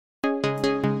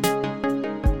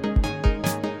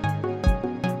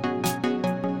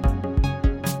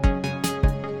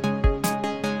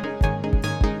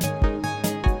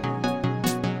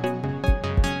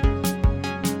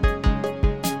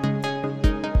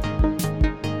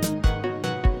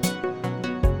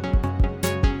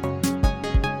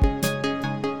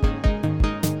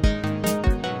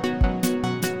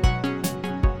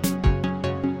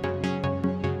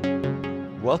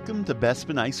Welcome to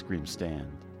Bespin Ice Cream Stand,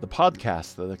 the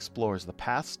podcast that explores the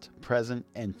past, present,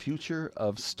 and future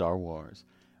of Star Wars.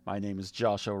 My name is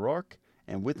Josh O'Rourke,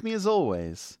 and with me as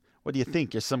always, what do you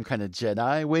think? You're some kind of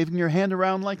Jedi waving your hand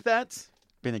around like that?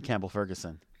 Bennett Campbell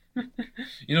Ferguson.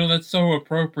 That's so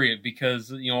appropriate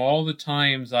because, all the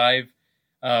times I've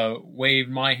waved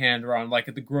my hand around, like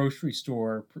at the grocery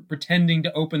store, pretending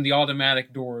to open the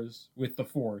automatic doors with the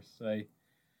Force.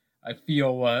 I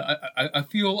feel I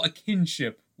feel a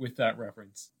kinship with that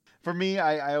reference. For me,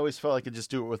 I always felt I could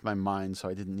just do it with my mind, so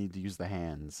I didn't need to use the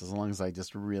hands, as long as I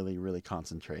just really, really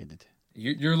concentrated.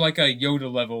 You're like a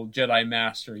Yoda-level Jedi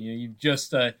Master. You've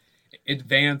just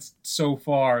advanced so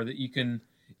far that you can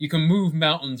move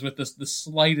mountains with the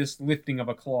slightest lifting of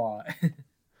a claw.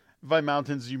 By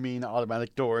mountains, you mean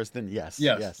automatic doors? Then yes.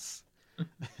 Yes.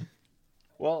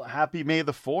 Well, happy May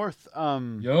the 4th.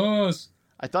 Yes.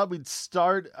 I thought we'd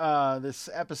start this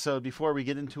episode before we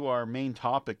get into our main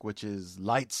topic, which is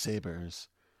lightsabers,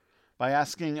 by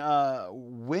asking,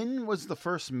 when was the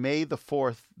first May the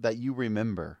 4th that you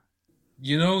remember?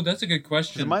 That's a good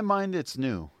question. In my mind, it's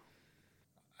new.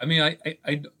 I mean,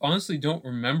 I honestly don't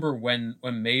remember when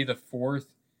May the 4th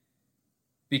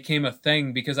became a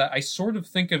thing, because I sort of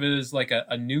think of it as like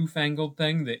a newfangled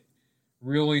thing that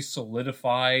really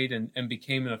solidified and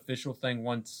became an official thing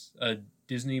once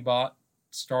Disney bought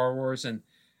Star Wars. And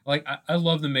like I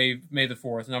love the May the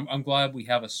 4th, and I'm glad we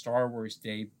have a Star Wars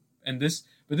Day. But this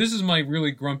is my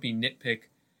really grumpy nitpick.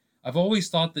 I've always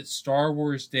thought that Star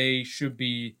Wars Day should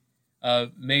be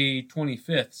May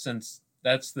 25th, since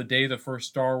that's the day the first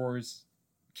Star Wars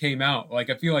came out. Like,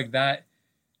 I feel like that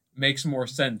makes more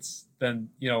sense than,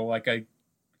 like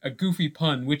a goofy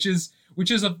pun, which is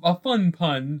a fun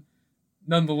pun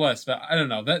nonetheless. But I don't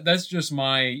know. That's just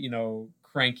my,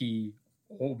 cranky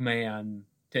old man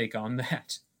take on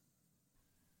that.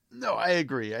 No, I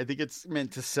agree. I think it's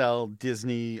meant to sell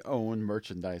Disney-owned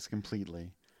merchandise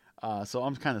completely. So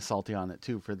I'm kind of salty on it,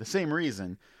 too, for the same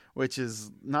reason, which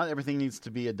is not everything needs to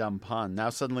be a dumb pun. Now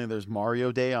suddenly there's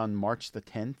Mario Day on March the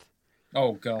 10th.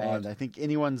 Oh, God. And I think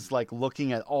anyone's like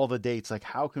looking at all the dates, like,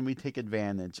 how can we take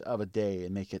advantage of a day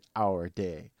and make it our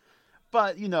day?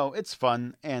 But, it's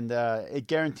fun, and it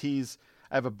guarantees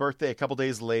I have a birthday a couple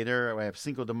days later. I have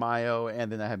Cinco de Mayo, and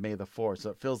then I have May the 4th. So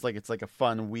it feels like it's like a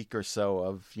fun week or so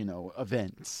of,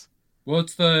 events. Well,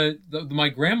 it's my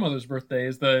grandmother's birthday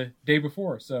is the day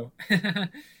before, so an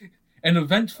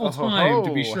eventful time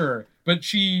to be sure. But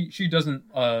she doesn't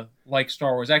like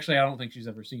Star Wars. Actually, I don't think she's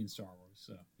ever seen Star Wars,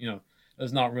 so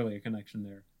there's not really a connection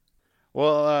there.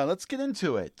 Well, let's get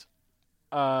into it.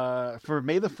 For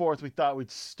May the 4th, we thought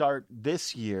we'd start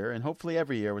this year, and hopefully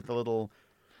every year, with a little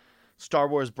Star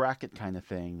Wars bracket kind of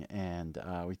thing. And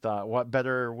we thought, what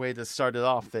better way to start it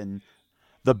off than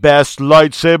the best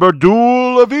lightsaber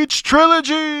duel of each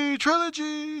trilogy.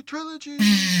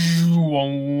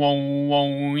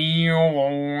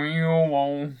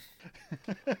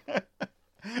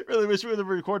 Really wish we would have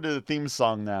recorded a theme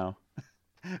song now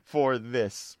for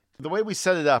this. The way we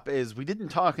set it up is we didn't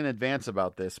talk in advance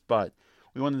about this, but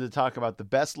we wanted to talk about the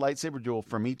best lightsaber duel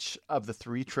from each of the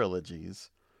three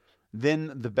trilogies,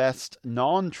 then the best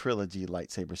non-trilogy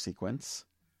lightsaber sequence,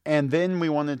 and then we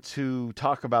wanted to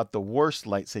talk about the worst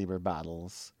lightsaber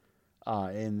battles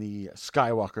in the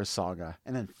Skywalker saga.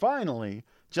 And then finally,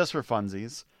 just for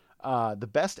funsies, the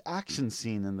best action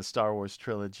scene in the Star Wars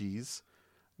trilogies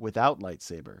without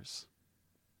lightsabers.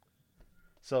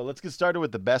 So let's get started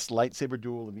with the best lightsaber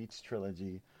duel of each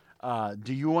trilogy.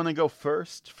 Do you want to go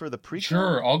first for the prequel?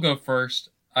 Sure, I'll go first.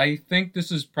 I think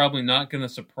this is probably not going to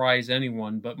surprise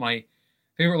anyone, but my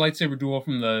favorite lightsaber duel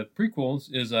from the prequels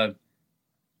is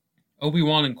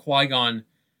Obi-Wan and Qui-Gon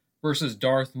versus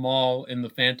Darth Maul in The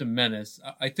Phantom Menace.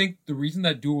 I think the reason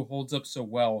that duel holds up so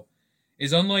well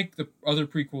is, unlike the other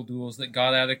prequel duels that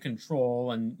got out of control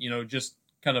and, just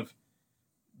kind of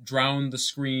drowned the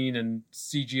screen and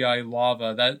CGI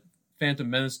lava, that Phantom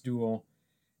Menace duel,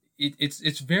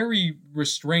 it's very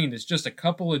restrained. It's just a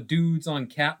couple of dudes on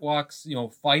catwalks,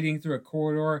 fighting through a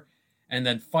corridor and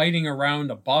then fighting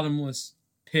around a bottomless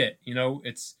pit.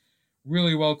 It's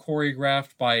really well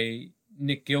choreographed by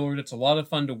Nick Gillard. It's a lot of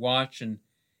fun to watch, and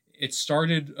it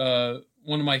started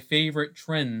one of my favorite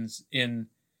trends in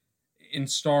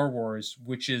Star Wars,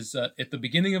 which is at the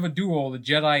beginning of a duel, the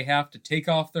Jedi have to take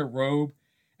off their robe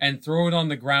and throw it on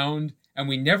the ground, and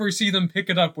we never see them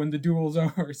pick it up when the duel's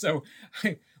over. So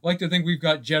I like to think we've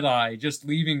got Jedi just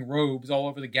leaving robes all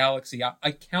over the galaxy.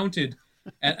 I counted,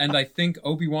 and I think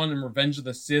Obi-Wan in Revenge of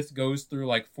the Sith goes through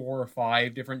like 4 or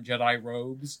 5 different Jedi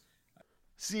robes.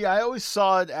 See, I always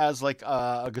saw it as like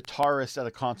a guitarist at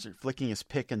a concert flicking his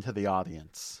pick into the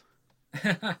audience.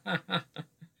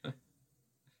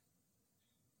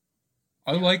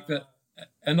 I like that.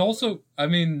 And also, I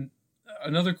mean,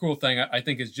 another cool thing I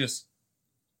think is just,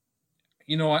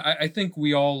 I think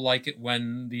we all like it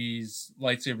when these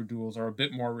lightsaber duels are a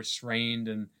bit more restrained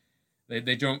and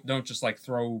they don't just like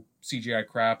throw CGI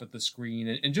crap at the screen,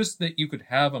 and just that you could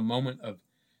have a moment of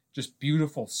just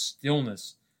beautiful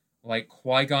stillness, like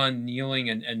Qui-Gon kneeling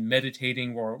and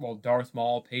meditating while Darth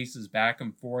Maul paces back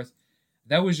and forth.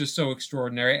 That was just so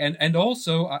extraordinary. And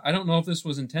also, I don't know if this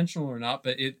was intentional or not,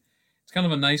 but it's kind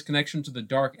of a nice connection to the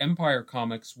Dark Empire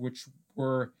comics, which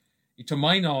were, to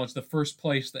my knowledge, the first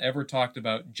place that ever talked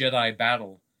about Jedi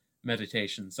battle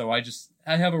meditation. So I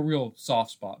have a real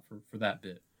soft spot for that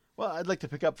bit. Well, I'd like to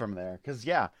pick up from there because,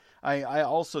 yeah, I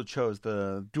also chose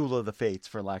the Duel of the Fates,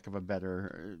 for lack of a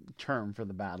better term, for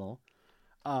the battle.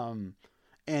 And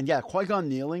yeah, Qui-Gon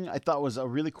kneeling I thought was a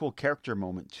really cool character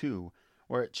moment too,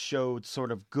 where it showed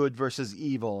sort of good versus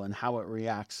evil and how it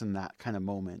reacts in that kind of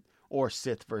moment, or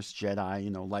Sith versus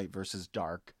Jedi, light versus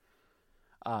dark.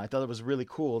 I thought it was really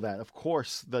cool that, of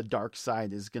course, the dark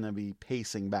side is going to be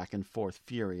pacing back and forth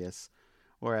furious,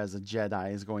 whereas a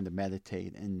Jedi is going to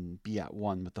meditate and be at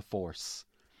one with the Force.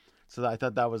 So I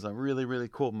thought that was a really, really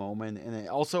cool moment. And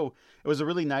it was a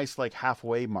really nice, like,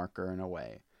 halfway marker in a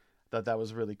way. I thought that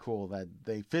was really cool that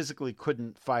they physically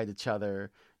couldn't fight each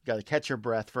other. You got to catch your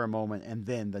breath for a moment, and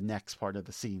then the next part of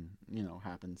the scene,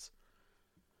 happens.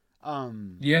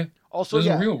 Yeah. Also,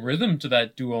 there's a real rhythm to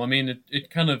that duel. I mean, it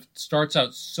kind of starts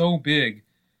out so big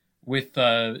with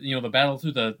the battle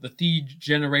through the Theed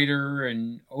generator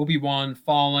and Obi-Wan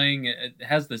falling. It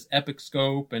has this epic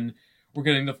scope, and we're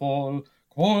getting the full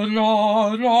and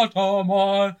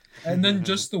then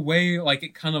just the way like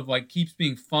it kind of like keeps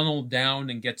being funneled down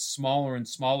and gets smaller and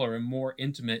smaller and more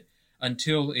intimate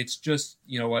until it's just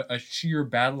a sheer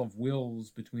battle of wills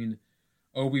between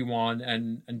Obi-Wan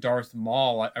and Darth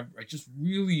Maul. I just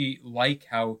really like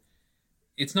how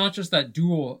it's not just that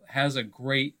duel has a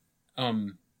great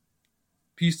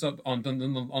piece on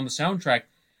the soundtrack.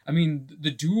 I mean,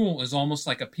 the duel is almost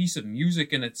like a piece of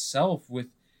music in itself with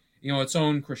its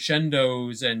own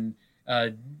crescendos and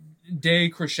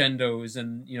decrescendos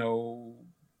and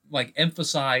like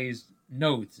emphasized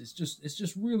notes. It's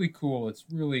just really cool. It's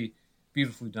really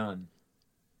beautifully done.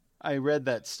 I read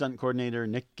that stunt coordinator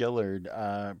Nick Gillard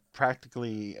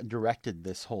practically directed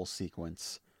this whole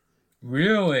sequence.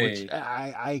 Really? Which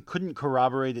I couldn't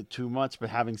corroborate it too much,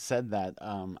 but having said that,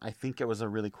 I think it was a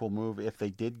really cool move if they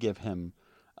did give him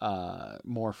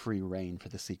more free reign for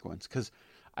the sequence. Because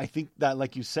I think that,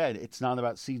 like you said, it's not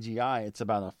about CGI. It's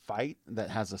about a fight that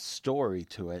has a story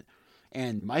to it.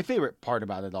 And my favorite part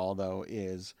about it all, though,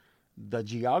 is the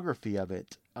geography of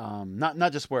it.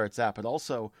 Not just where it's at, but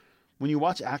also when you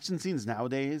watch action scenes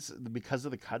nowadays, because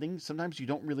of the cutting, sometimes you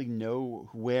don't really know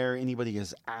where anybody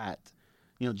is at,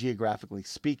 geographically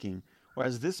speaking.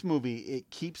 Whereas this movie, it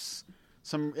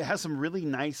has some really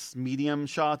nice medium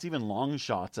shots, even long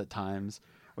shots at times,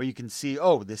 where you can see,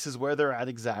 oh, this is where they're at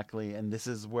exactly, and this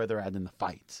is where they're at in the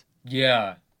fight.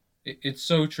 Yeah, it's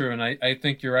so true, and I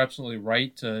think you're absolutely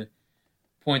right to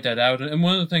point that out. And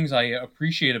one of the things I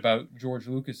appreciate about George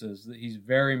Lucas is that he's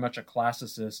very much a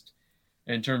classicist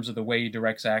in terms of the way he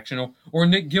directs action, or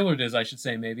Nick Gillard is, I should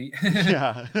say, maybe.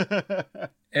 Yeah.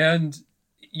 And,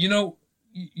 you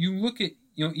look at,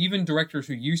 even directors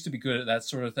who used to be good at that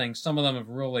sort of thing, some of them have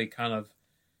really kind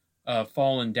of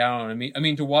fallen down. I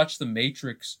mean, to watch the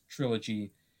Matrix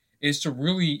trilogy is to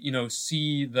really,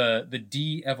 see the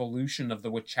de-evolution of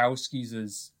the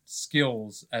Wachowskis'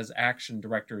 skills as action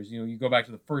directors. You go back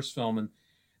to the first film, and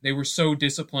they were so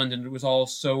disciplined, and it was all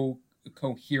so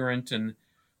coherent and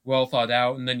well thought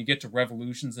out. And then you get to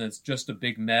Revolutions, and it's just a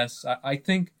big mess. I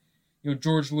think,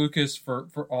 George Lucas,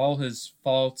 for all his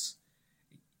faults,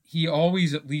 he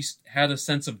always at least had a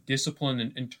sense of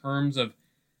discipline in terms of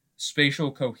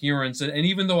spatial coherence. And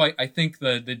even though I think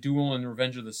the duel in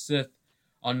Revenge of the Sith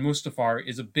on Mustafar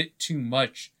is a bit too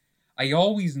much, I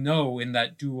always know in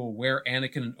that duel where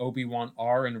Anakin and Obi-Wan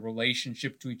are in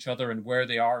relationship to each other and where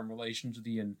they are in relation to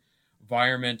the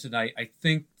environment. And I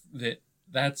think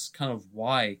that's kind of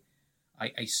why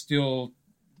I still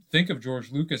think of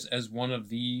George Lucas as one of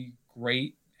the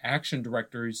great action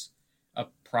directors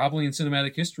probably in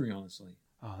cinematic history, honestly.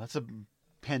 Oh, that's a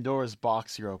Pandora's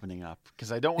box you're opening up,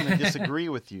 because I don't want to disagree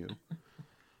with you.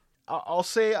 I'll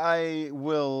say I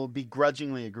will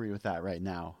begrudgingly agree with that right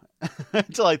now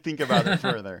until I think about it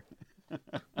further.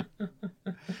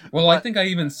 Well, I think I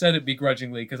even said it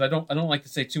begrudgingly because I don't like to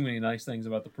say too many nice things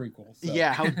about the prequels. So.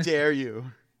 Yeah, how dare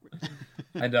you?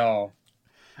 I know.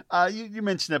 You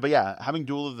mentioned it, but yeah, having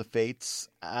Duel of the Fates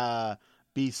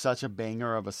be such a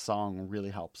banger of a song really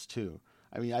helps too.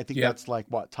 I mean, I think Yep. that's like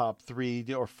what, top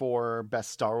 3 or 4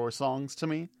 best Star Wars songs to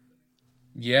me.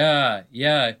 Yeah,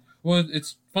 yeah. Well,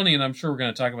 it's funny, and I'm sure we're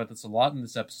going to talk about this a lot in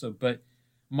this episode, but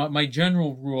my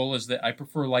general rule is that I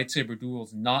prefer lightsaber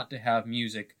duels not to have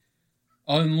music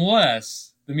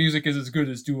unless the music is as good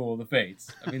as Duel of the Fates.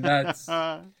 I mean,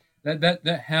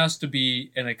 that has to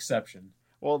be an exception.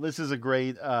 Well, this is a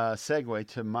great segue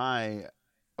to my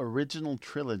original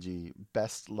trilogy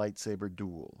best lightsaber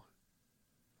duel.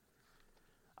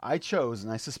 I chose,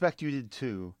 and I suspect you did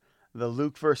too, the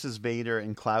Luke versus Vader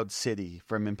in Cloud City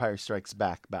from Empire Strikes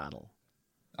Back battle.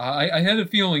 I had a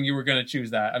feeling you were going to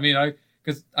choose that. I mean,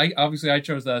 because I obviously I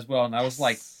chose that as well, and I was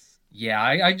like, yeah,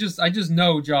 I just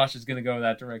know Josh is going to go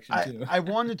that direction too. I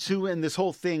wanted to, and this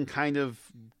whole thing kind of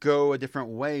go a different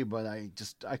way, but I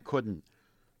couldn't.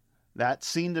 That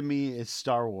scene to me is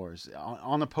Star Wars.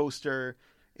 On a poster,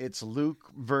 it's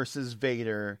Luke versus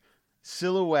Vader,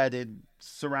 silhouetted,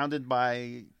 surrounded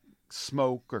by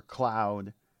smoke or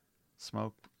cloud.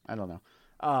 Smoke? I don't know.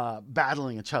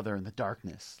 Battling each other in the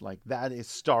darkness. Like, that is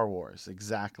Star Wars,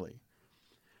 exactly.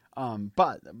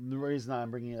 But the reason I'm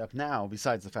bringing it up now,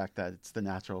 besides the fact that it's the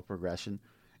natural progression,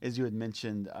 is you had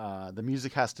mentioned the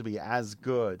music has to be as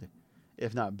good,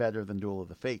 if not better, than Duel of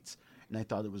the Fates. And I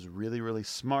thought it was really, really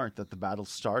smart that the battle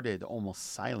started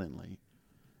almost silently,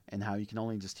 and how you can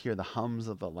only just hear the hums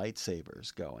of the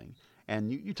lightsabers going. And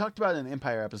you talked about it in an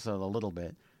Empire episode a little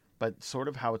bit, but sort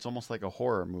of how it's almost like a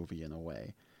horror movie in a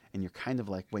way. And you're kind of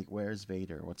like, wait, where's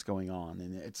Vader? What's going on?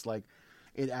 And it's like,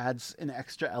 it adds an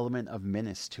extra element of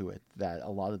menace to it that a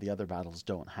lot of the other battles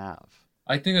don't have.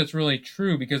 I think that's really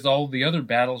true because all the other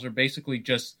battles are basically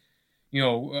just,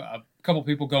 a couple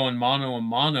people going mano a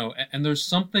mano, and there's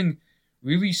something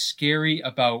really scary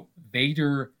about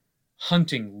Vader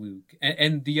hunting Luke,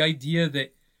 and the idea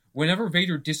that whenever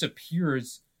Vader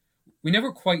disappears, we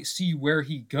never quite see where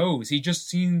he goes. He just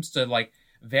seems to like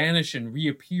vanish and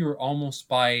reappear almost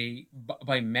by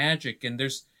magic, and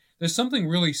there's something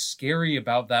really scary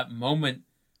about that moment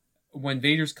when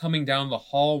Vader's coming down the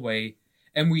hallway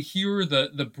and we hear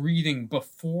the breathing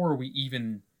before we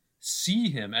even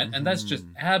see him. And that's just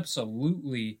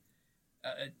absolutely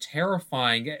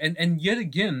terrifying. And yet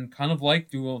again, kind of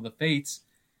like Duel of the Fates,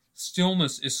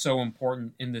 stillness is so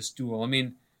important in this duel. I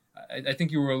mean, I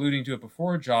think you were alluding to it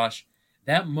before, Josh.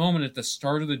 That moment at the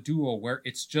start of the duel where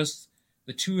it's just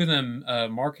the two of them,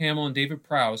 Mark Hamill and David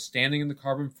Prowse, standing in the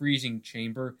carbon freezing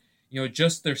chamber,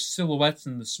 just their silhouettes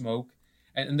in the smoke,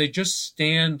 and they just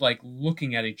stand like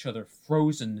looking at each other,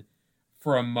 frozen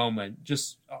for a moment,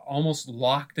 just almost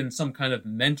locked in some kind of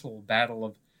mental battle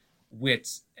of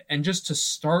wits. And just to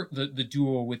start the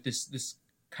duel with this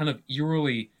kind of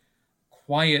eerily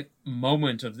quiet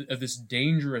moment of this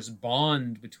dangerous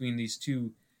bond between these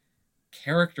two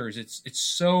characters, it's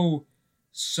so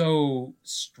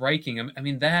striking. I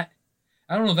mean, that,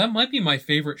 I don't know, that might be my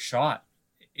favorite shot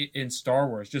in Star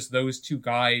Wars, just those two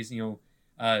guys,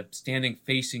 standing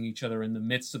facing each other in the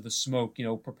midst of the smoke,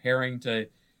 preparing to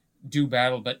do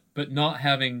battle, but not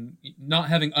having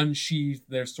unsheathed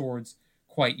their swords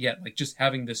quite yet, like just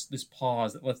having this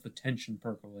pause that lets the tension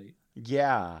percolate.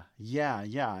 Yeah.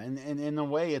 And in a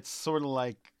way, it's sort of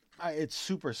like, it's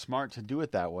super smart to do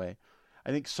it that way. I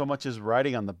think so much is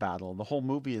riding on the battle. The whole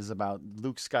movie is about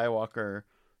Luke Skywalker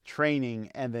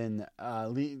training and then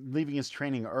leaving his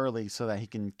training early so that he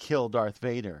can kill Darth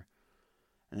Vader.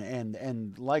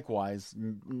 And likewise,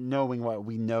 knowing what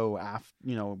we know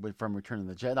from Return of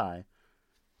the Jedi,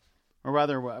 or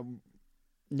rather,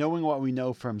 knowing what we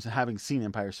know from having seen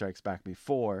Empire Strikes Back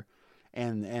before,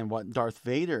 and what Darth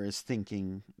Vader is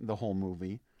thinking the whole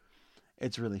movie,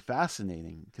 it's really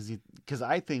fascinating because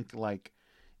I think like,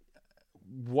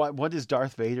 what is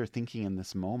Darth Vader thinking in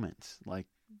this moment? Like,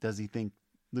 does he think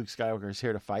Luke Skywalker is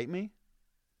here to fight me?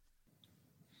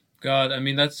 God, I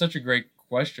mean, that's such a great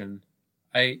question.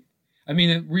 I mean,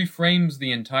 it reframes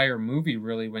the entire movie,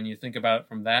 really, when you think about it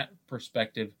from that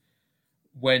perspective.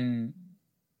 When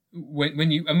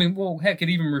you, I mean, well, heck, it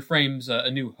even reframes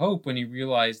A New Hope when you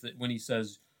realize that when he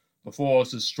says, the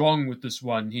Force is strong with this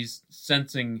one, he's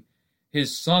sensing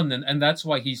his son, and that's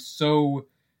why he's so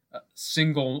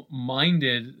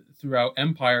single-minded throughout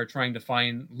Empire trying to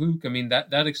find Luke. I mean,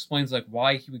 that explains like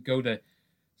why he would go to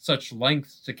such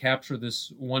lengths to capture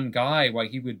this one guy, why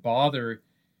he would bother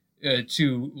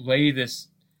to lay this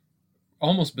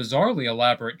almost bizarrely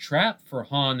elaborate trap for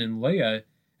Han and Leia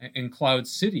in Cloud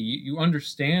City. You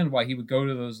understand why he would go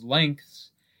to those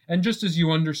lengths, and just as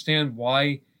you understand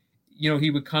why, he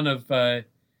would kind of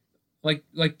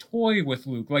like toy with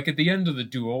Luke. Like at the end of the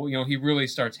duel, he really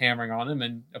starts hammering on him,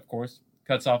 and of course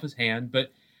cuts off his hand.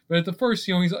 But at the first,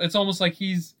 it's almost like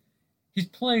he's he's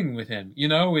playing with him. You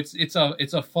know, it's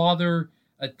a father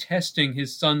testing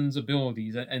his son's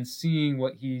abilities and seeing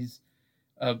what he's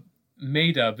uh,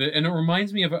 made of. And it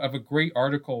reminds me of a great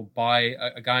article by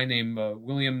a guy named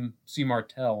William C.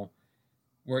 Martell,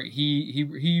 where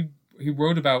he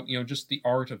wrote about, just the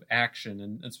art of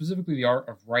action, and specifically the art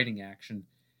of writing action.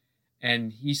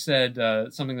 And he said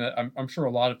something that I'm sure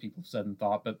a lot of people have said and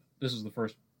thought, but this is the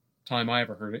first time I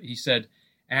ever heard it. He said,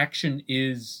 "Action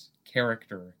is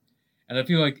character," and I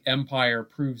feel like Empire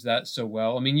proves that so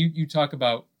well. I mean, you talk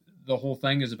about the whole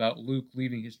thing is about Luke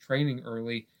leaving his training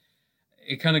early.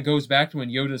 It kind of goes back to when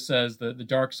Yoda says that the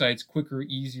dark side's quicker,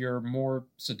 easier, more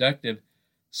seductive.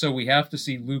 So we have to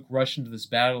see Luke rush into this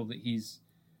battle that he's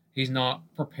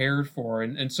not prepared for,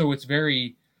 and so it's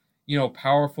very,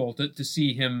 powerful to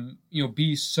see him,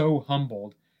 be so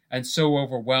humbled and so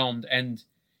overwhelmed, and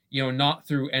not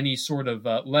through any sort of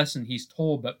lesson he's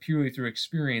told, but purely through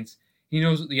experience. He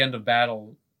knows at the end of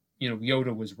battle,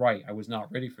 Yoda was right. I was not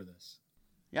ready for this.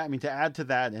 Yeah, I mean, to add to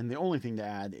that, and the only thing to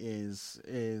add is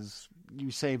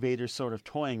you say Vader's sort of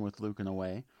toying with Luke in a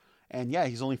way, and yeah,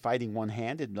 he's only fighting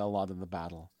one-handed a lot of the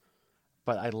battle.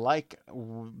 But I like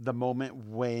the moment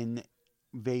when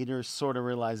Vader sort of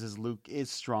realizes Luke is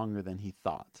stronger than he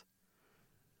thought.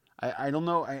 I don't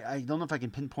know. I don't know if I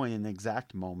can pinpoint an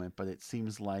exact moment, but it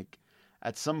seems like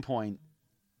at some point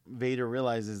Vader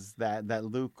realizes that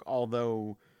Luke,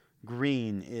 although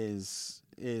green, is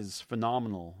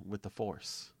phenomenal with the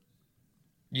Force.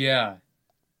 Yeah.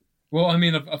 Well, I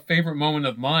mean, a favorite moment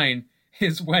of mine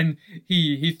is when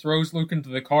he throws Luke into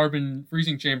the carbon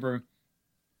freezing chamber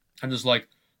and is like,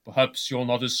 "Perhaps you're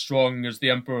not as strong as the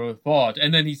Emperor thought."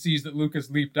 And then he sees that Luke has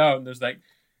leaped out, and there's that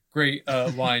great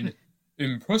line,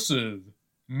 "Impressive,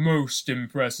 most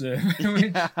impressive."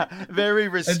 Yeah, very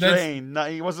restrained. No,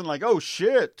 he wasn't like, "Oh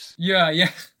shit." Yeah.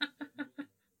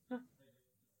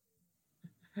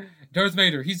 Darth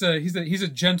Vader, he's a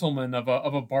gentleman of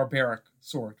a barbaric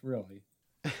sort, really.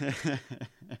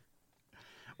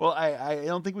 Well, I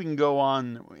don't think we can go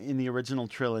on in the original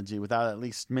trilogy without at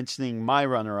least mentioning my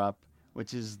runner-up,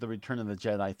 which is the Return of the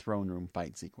Jedi throne room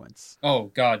fight sequence.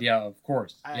 Oh, God, yeah, of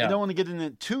course. Yeah. I don't want to get into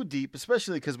it too deep,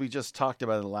 especially because we just talked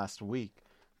about it last week,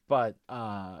 but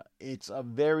it's a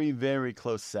very, very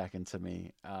close second to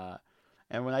me.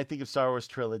 And when I think of the Star Wars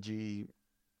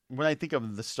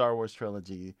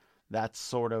trilogy, that's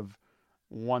sort of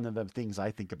one of the things I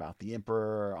think about. The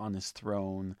Emperor on his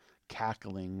throne,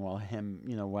 cackling while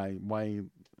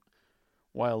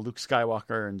Luke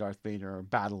Skywalker and Darth Vader are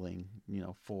battling,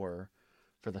 for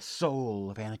the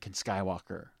soul of Anakin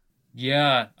Skywalker.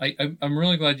 Yeah, I'm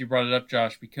really glad you brought it up,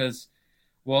 Josh, because,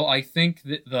 well, I think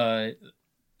that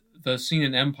the scene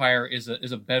in Empire is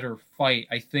a better fight.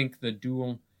 I think the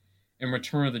duel in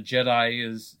Return of the Jedi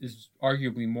is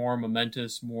arguably more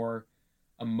momentous, more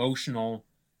emotional.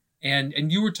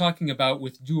 And you were talking about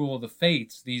with Duel of the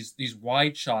Fates, these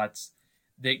wide shots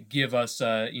that give us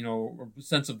a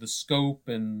sense of the scope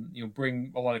and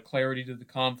bring a lot of clarity to the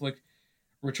conflict.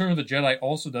 Return of the Jedi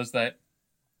also does that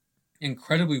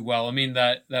incredibly well. I mean,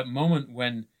 that moment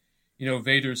when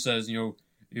Vader says,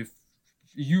 "If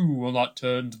you will not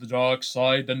turn to the dark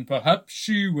side, then perhaps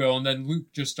she will," and then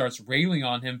Luke just starts railing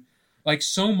on him. Like,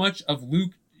 so much of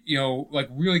Luke, like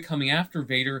really coming after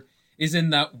Vader is in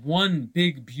that one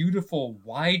big, beautiful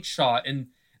wide shot. And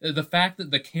the fact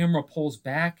that the camera pulls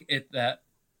back at that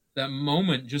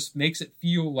moment just makes it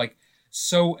feel like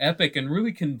so epic and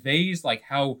really conveys like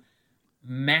how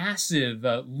massive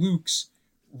Luke's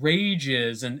rage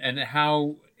is, and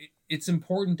how it's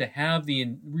important to have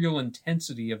the real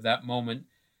intensity of that moment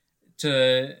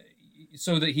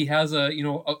so that he has a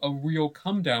real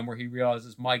come down where he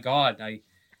realizes, my God,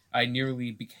 I nearly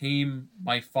became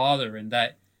my father, and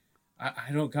that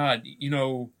I don't, God,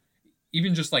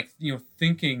 even just like,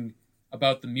 thinking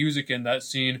about the music in that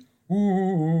scene,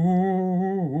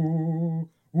 ooh,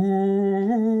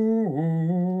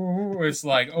 ooh, it's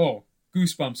like, oh,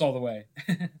 goosebumps all the way.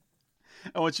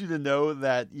 I want you to know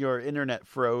that your internet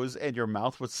froze and your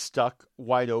mouth was stuck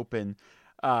wide open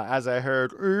as I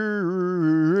heard,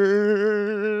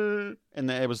 and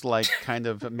it was like kind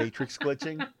of Matrix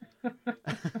glitching.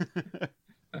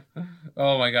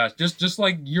 Oh my gosh! Just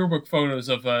like yearbook photos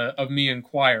of me in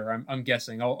choir. I'm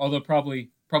guessing, although probably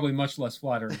much less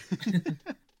flattering.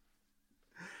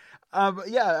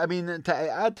 Yeah, I mean, to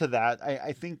add to that,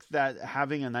 I think that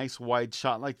having a nice wide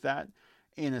shot like that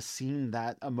in a scene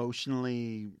that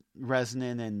emotionally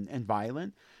resonant and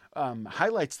violent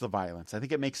highlights the violence. I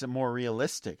think it makes it more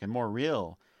realistic and more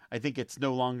real. I think it's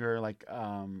no longer like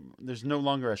there's no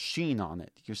longer a sheen on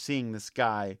it. You're seeing this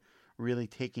guy really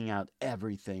taking out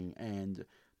everything and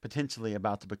potentially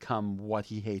about to become what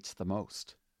he hates the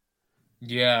most.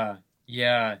 Yeah,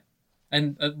 yeah.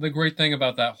 And the great thing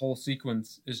about that whole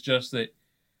sequence is just that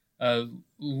uh,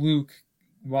 Luke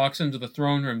walks into the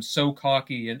throne room so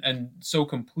cocky and so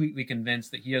completely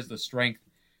convinced that he has the strength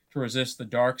to resist the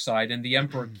dark side, and the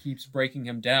Emperor keeps breaking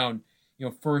him down.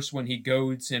 First when he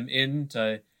goads him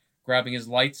into grabbing his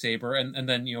lightsaber, and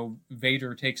then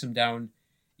Vader takes him down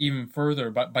even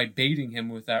further by baiting him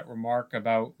with that remark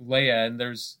about Leia. And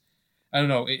there's I don't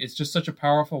know, it's just such a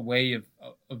powerful way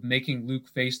of making Luke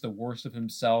face the worst of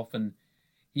himself, and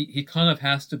he kind of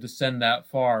has to descend that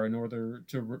far in order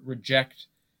to reject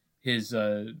his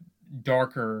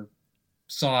darker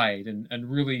side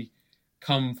and really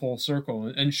come full circle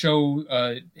and show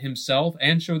himself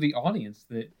and show the audience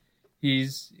that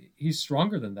he's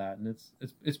stronger than that. And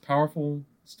it's powerful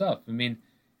stuff. I mean,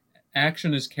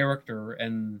 action is character,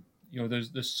 and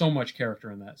there's so much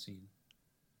character in that scene.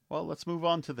 Well, let's move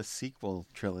on to the sequel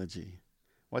trilogy.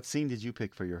 What scene did you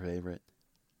pick for your favorite?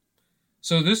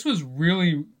 So this was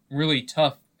really, really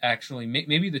tough, actually.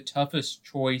 Maybe the toughest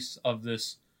choice of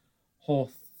this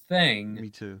whole thing. Me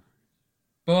too.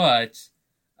 But,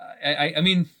 I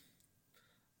mean,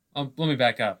 let me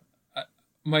back up.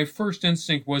 My first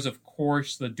instinct was, of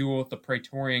course, the duel with the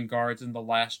Praetorian Guards in The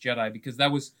Last Jedi, because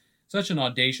that was such an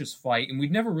audacious fight, and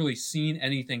we'd never really seen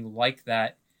anything like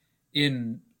that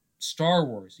in Star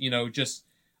Wars. Just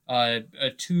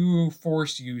two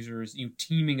Force users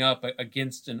teaming up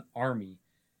against an army.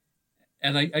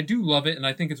 And I do love it, and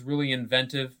I think it's really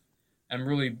inventive and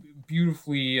really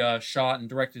beautifully shot and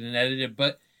directed and edited.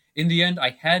 But in the end,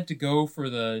 I had to go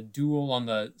for the duel on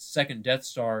the second Death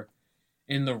Star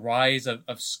in The Rise of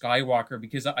Skywalker,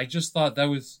 because I just thought that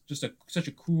was just such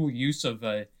a cool use of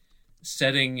a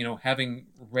setting, having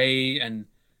Rey and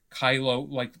Kylo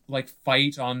like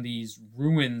fight on these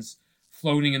ruins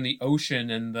floating in the ocean,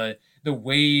 and the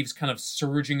waves kind of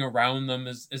surging around them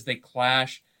as they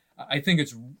clash. I think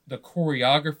the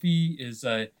choreography is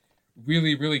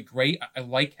really, really great. I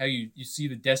like how you see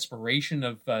the desperation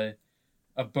of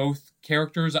both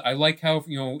characters. I like how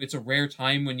it's a rare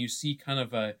time when you see kind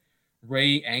of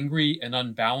Rey angry and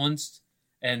unbalanced,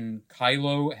 and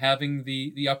Kylo having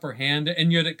the upper hand,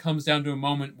 and yet it comes down to a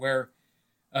moment where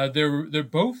they're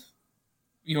both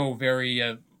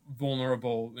very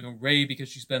vulnerable. Rey because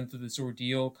she's been through this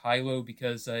ordeal, Kylo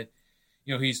because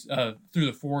he's through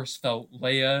the Force felt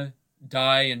Leia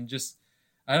die, and just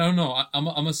I don't know.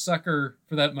 I'm a sucker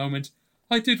for that moment.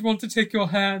 I did want to take your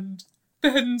hand,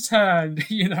 Ben's hand.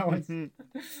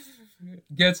 It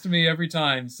gets to me every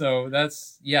time. So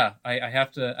that's I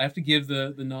have to give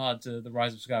the nod to The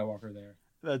Rise of Skywalker there.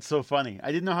 That's so funny.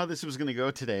 I didn't know how this was going to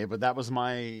go today, but that was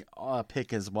my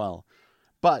pick as well.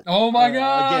 But oh my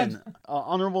god! Again,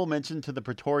 honorable mention to the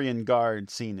Praetorian Guard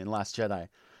scene in Last Jedi. I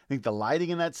think the lighting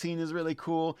in that scene is really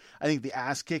cool. I think the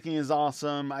ass kicking is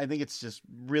awesome. I think it's just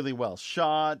really well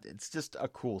shot. It's just a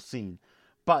cool scene.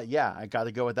 But yeah, I got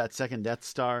to go with that second Death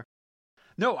Star.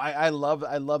 No, I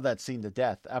love that scene to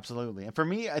death. Absolutely. And for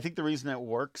me, I think the reason it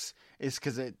works is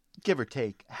because it, give or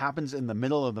take, happens in the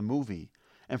middle of the movie.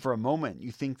 And for a moment,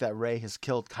 you think that Rey has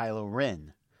killed Kylo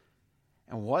Ren.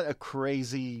 And what a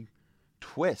crazy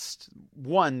twist.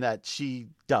 One, that she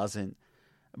doesn't.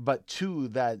 But two,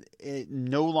 that it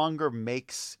no longer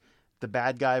makes the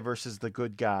bad guy versus the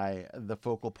good guy the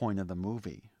focal point of the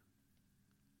movie.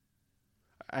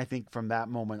 I think from that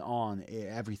moment on,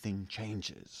 everything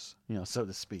changes, so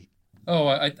to speak. Oh,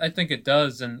 I think it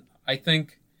does. And I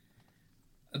think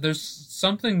there's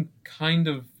something kind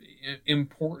of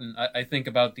important, I think,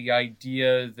 about the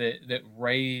idea that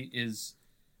Rey is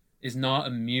not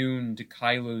immune to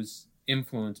Kylo's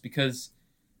influence, because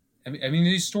I mean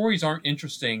these stories aren't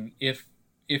interesting if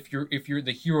you're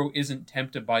the hero isn't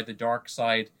tempted by the dark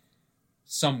side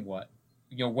somewhat.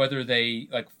 Whether they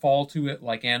fall to it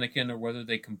like Anakin, or whether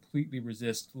they completely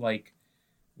resist like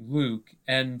Luke.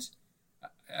 And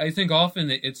I think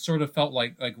often it sort of felt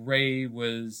like Rey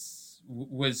was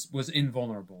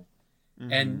invulnerable.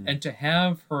 Mm-hmm. And to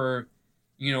have her,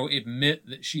 admit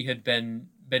that she had been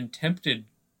tempted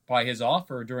by his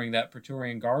offer during that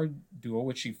Praetorian Guard duel,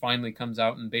 which she finally comes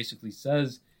out and basically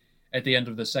says at the end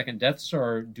of the second Death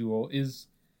Star duel, is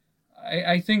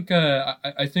I think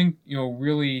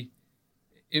really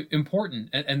important.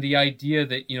 And the idea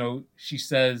that she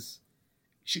says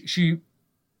she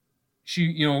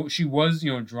was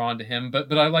drawn to him,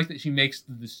 but I like that she makes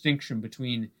the distinction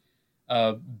between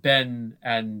Ben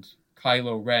and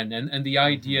Kylo Ren, and the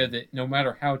idea that no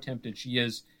matter how tempted she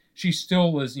is, she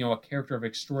still is a character of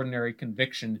extraordinary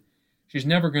conviction. She's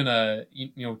never gonna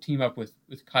team up with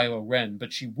Kylo Ren,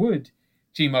 but she would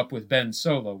team up with Ben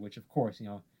Solo, which of course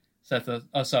sets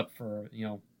us up for,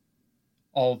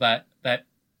 all that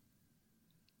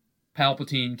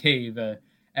Palpatine cave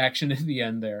action at the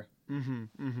end there. Mm-hmm.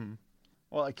 Mm-hmm.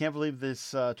 Well, I can't believe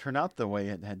this turned out the way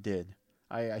it did.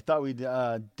 I thought we'd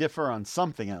differ on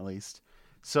something at least.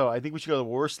 So I think we should go to the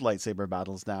worst lightsaber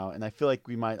battles now, and I feel like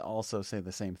we might also say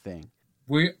the same thing.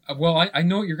 I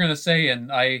know what you're gonna say,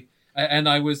 and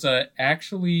I was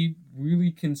actually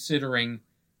really considering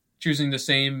choosing the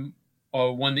same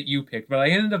one that you picked, but I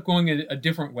ended up going a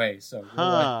different way. So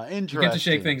interesting. We get to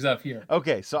shake things up here.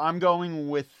 Okay, so I'm going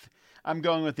with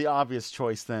the obvious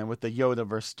choice then, with the Yoda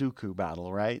versus Dooku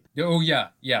battle, right? Oh yeah.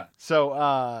 So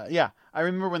I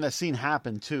remember when that scene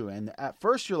happened too, and at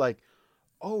first you're like,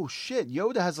 oh shit,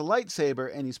 Yoda has a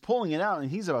lightsaber and he's pulling it out and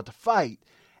he's about to fight.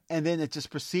 And then it just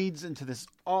proceeds into this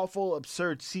awful,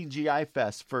 absurd CGI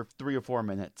fest for 3 or 4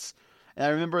 minutes. And I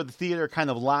remember the theater kind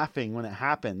of laughing when it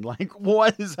happened. Like,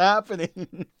 what is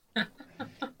happening?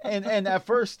 and at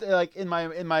first, like in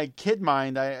my kid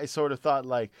mind, I sort of thought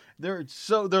like they're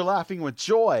laughing with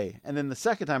joy. And then the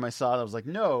second time I saw it, I was like,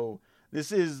 no,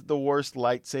 this is the worst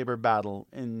lightsaber battle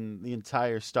in the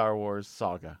entire Star Wars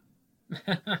saga.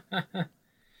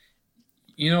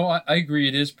 I agree.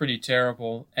 It is pretty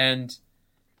terrible. And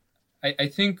I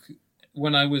think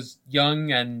when I was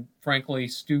young and frankly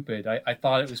stupid, I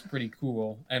thought it was pretty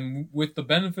cool. And with the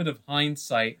benefit of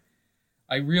hindsight,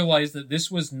 I realized that this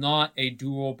was not a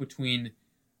duel between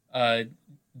Dooku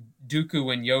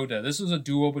and Yoda. This was a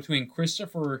duel between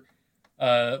Christopher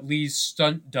Lee's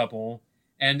stunt double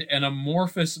and an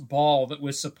amorphous ball that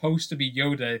was supposed to be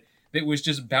Yoda that was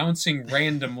just bouncing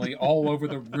randomly all over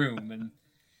the room. And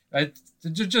it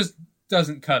just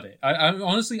doesn't cut it. I'm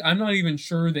not even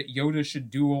sure that Yoda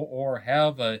should duel or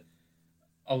have a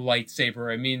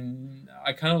lightsaber. I mean,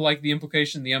 I kind of like the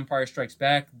implication in The Empire Strikes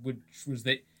Back, which was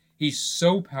that he's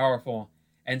so powerful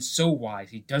and so wise,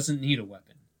 he doesn't need a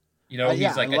weapon.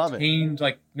 He's like attained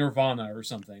like Nirvana or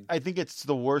something. I think it's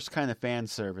the worst kind of fan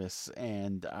service,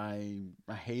 and I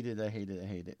hate it. I hate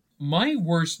it. My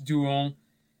worst duel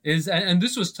is, and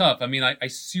this was tough. I mean, I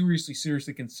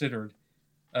seriously considered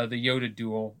the Yoda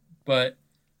duel, but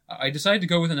I decided to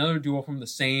go with another duel from the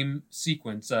same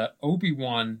sequence,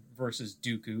 Obi-Wan versus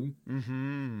Dooku.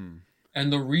 Mm-hmm.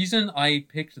 And the reason I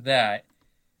picked that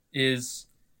is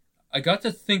I got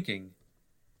to thinking,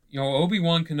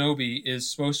 Obi-Wan Kenobi is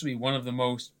supposed to be one of the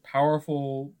most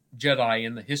powerful Jedi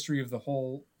in the history of the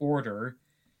whole order.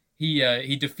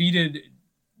 He defeated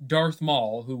Darth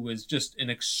Maul, who was just an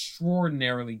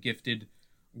extraordinarily gifted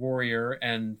warrior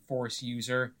and Force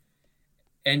user.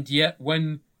 And yet,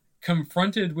 when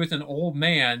confronted with an old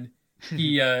man,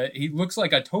 he looks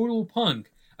like a total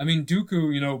punk. I mean,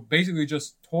 Dooku, basically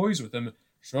just toys with him.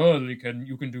 Surely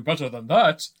you can do better than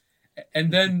that.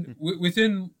 And then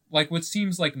within like what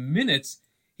seems like minutes,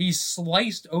 he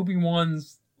sliced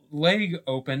Obi-Wan's leg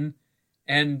open,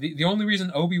 and the only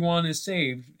reason Obi-Wan is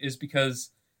saved is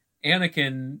because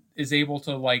Anakin is able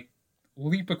to like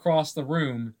leap across the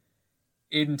room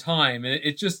in time. And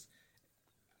it just,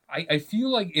 I feel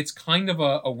like it's kind of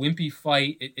a wimpy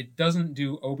fight. It doesn't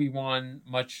do Obi-Wan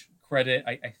much credit.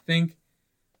 I think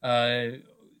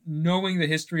knowing the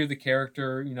history of the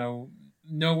character,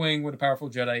 knowing what a powerful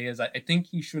Jedi is, I think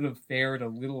he should have fared a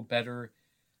little better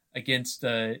against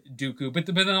Dooku. But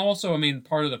then also, I mean,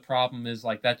 part of the problem is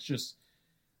like that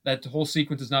the whole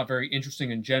sequence is not very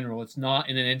interesting in general. It's not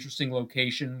in an interesting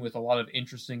location with a lot of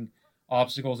interesting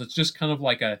obstacles. It's just kind of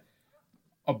like a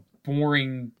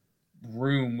boring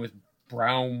room with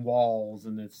brown walls,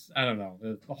 and it's, I don't know,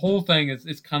 the whole thing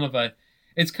is kind of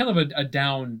a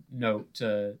down note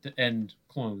to end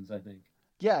Clones, I think.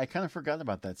 Yeah, I kind of forgot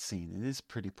about that scene. It is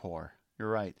pretty poor. You're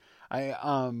right. I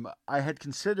had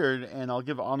considered, and I'll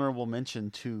give honorable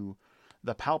mention to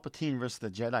the Palpatine versus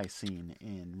the Jedi scene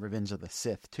in Revenge of the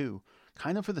Sith too,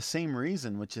 kind of for the same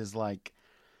reason, which is like,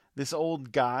 this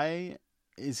old guy,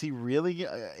 is he really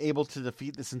able to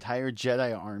defeat this entire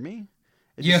Jedi army?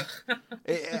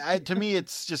 To me,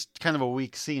 it's just kind of a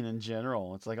weak scene in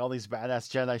general. It's like all these badass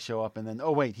Jedi show up, and then,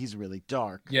 oh wait, he's really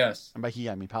dark. Yes. And by he,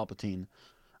 I mean Palpatine.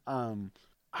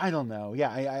 I don't know. Yeah,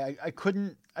 I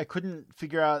couldn't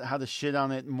figure out how to shit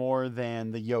on it more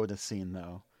than the Yoda scene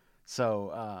though.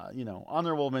 So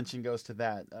honorable mention goes to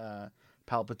that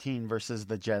Palpatine versus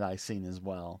the Jedi scene as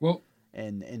well. Well,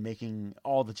 and making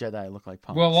all the Jedi look like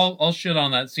punks. Well, I'll shit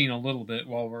on that scene a little bit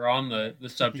while we're on the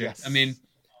subject. Yes. I mean,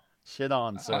 shit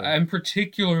on, sir. I'm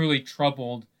particularly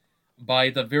troubled by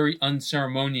the very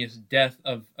unceremonious death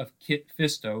of Kit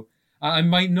Fisto.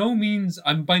 I'm by no means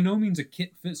a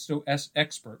Kit Fisto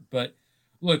expert, but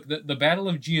look, the Battle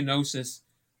of Geonosis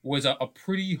was a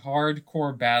pretty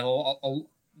hardcore battle.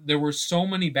 there were so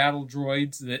many battle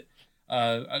droids that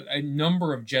a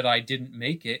number of Jedi didn't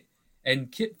make it,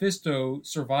 and Kit Fisto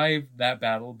survived that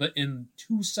battle, but in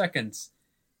 2 seconds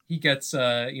he gets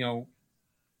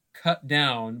cut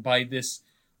down by this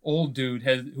old dude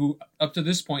who up to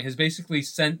this point has basically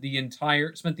spent the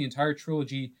entire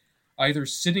trilogy either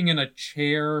sitting in a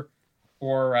chair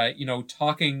or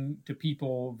talking to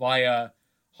people via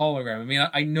hologram. I mean,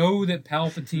 I know that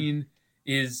Palpatine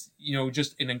is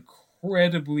just an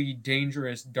incredibly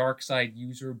dangerous dark side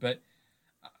user, but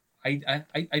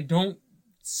I don't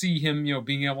see him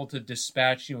being able to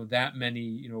dispatch that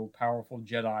many powerful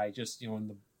Jedi just in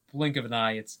the blink of an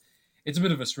eye. It's a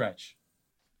bit of a stretch.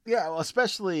 Yeah, well,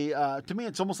 especially to me,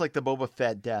 it's almost like the Boba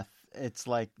Fett death. It's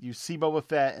like you see Boba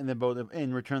Fett and then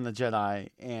in Return of the Jedi,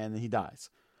 and he dies.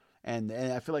 And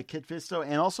I feel like Kit Fisto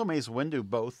and also Mace Windu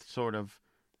both sort of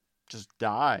just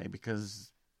die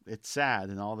because it's sad,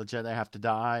 and all the Jedi have to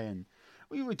die. And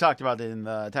we talked about it in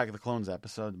the Attack of the Clones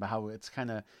episode about how it's kind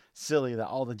of silly that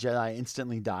all the Jedi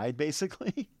instantly died,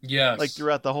 basically. Yes. Like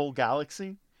throughout the whole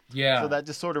galaxy. Yeah. So that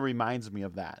just sort of reminds me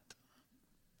of that.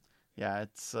 Yeah,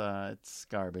 it's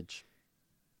garbage.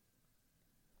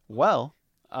 Well,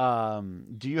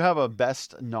 do you have a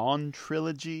best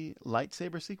non-trilogy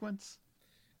lightsaber sequence?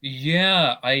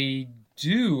 Yeah, I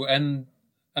do, and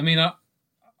I mean,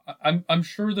 I'm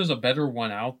sure there's a better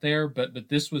one out there, but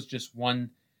this was just one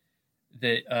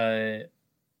that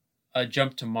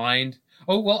jumped to mind.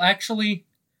 Oh well, actually,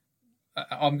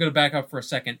 I'm going to back up for a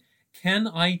second. Can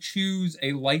I choose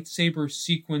a lightsaber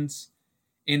sequence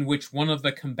in which one of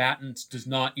the combatants does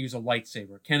not use a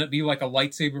lightsaber? Can it be like a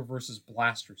lightsaber versus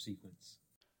blaster sequence?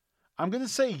 I'm going to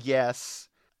say yes.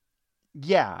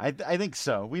 Yeah, I think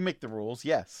so. We make the rules.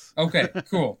 Yes. Okay,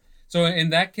 cool. So in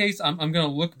that case, I'm going to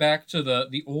look back to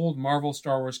the old Marvel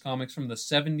Star Wars comics from the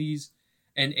 70s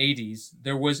and 80s.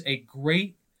 There was a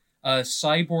great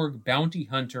cyborg bounty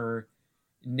hunter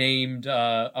named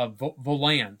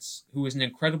Volance, who was an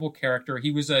incredible character.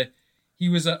 He was a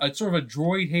sort of a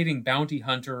droid-hating bounty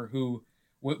hunter who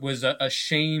was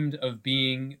ashamed of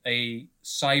being a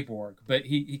cyborg, but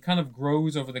he kind of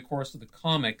grows over the course of the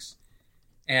comics,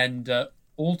 and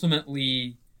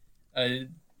ultimately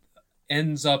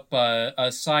ends up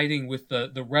siding with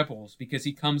the rebels, because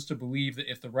he comes to believe that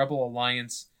if the Rebel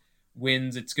Alliance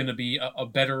wins, it's going to be a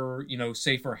better,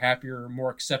 safer, happier,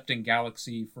 more accepting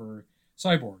galaxy for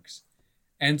cyborgs.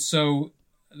 And so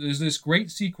there's this great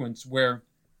sequence where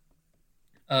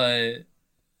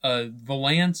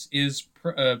Volance is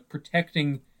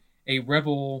protecting a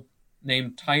rebel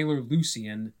named Tyler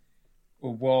Lucian,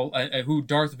 who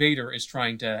Darth Vader is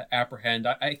trying to apprehend.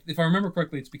 If I remember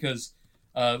correctly, it's because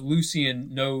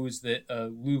Lucian knows that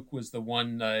Luke was the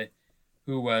one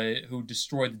who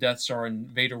destroyed the Death Star, and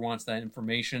Vader wants that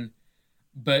information.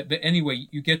 But anyway,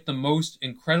 you get the most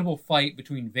incredible fight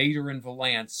between Vader and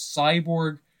Volance,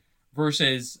 cyborg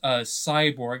versus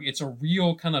cyborg. It's a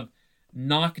real kind of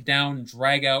knockdown,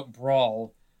 drag out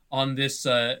brawl on this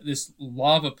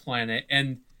lava planet,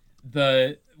 and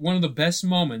one of the best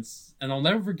moments, and I'll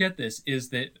never forget this, is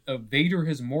that Vader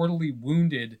has mortally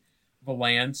wounded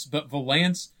Volance, but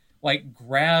Volance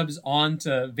grabs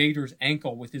onto Vader's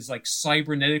ankle with his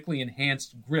cybernetically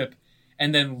enhanced grip,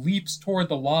 and then leaps toward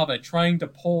the lava, trying to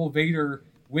pull Vader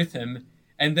with him,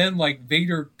 and then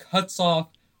Vader cuts off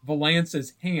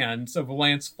Volance's hand, so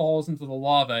Volance falls into the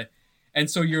lava. And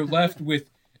so you're left with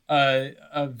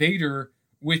Vader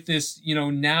with this,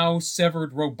 now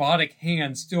severed robotic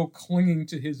hand still clinging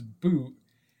to his boot.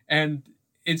 And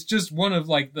it's just one of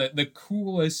the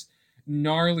coolest,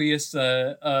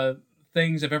 gnarliest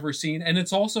things I've ever seen. And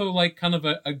it's also kind of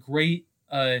a great,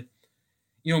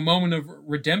 moment of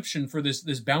redemption for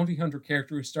this bounty hunter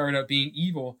character who started out being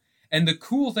evil. And the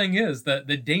cool thing is that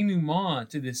the denouement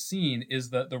to this scene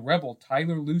is that the rebel,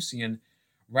 Tyler Lucian,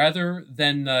 rather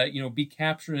than be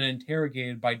captured and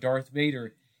interrogated by Darth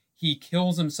Vader, he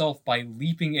kills himself by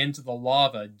leaping into the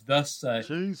lava, thus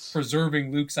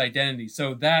preserving Luke's identity.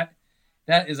 So that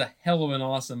is a hell of an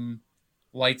awesome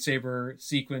lightsaber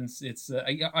sequence. It's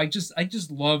I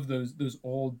just love those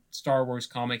old Star Wars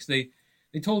comics. They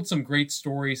told some great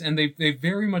stories, and they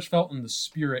very much felt in the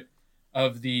spirit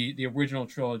of the original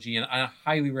trilogy. And I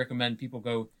highly recommend people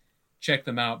go check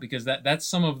them out, because that's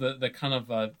some of the kind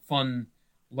of fun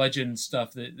legend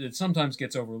stuff that sometimes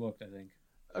gets overlooked, I think.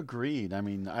 Agreed. I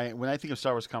mean, when I think of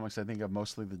Star Wars comics, I think of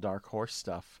mostly the Dark Horse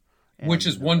stuff, which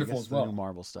is wonderful as well. The new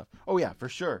Marvel stuff. Oh yeah, for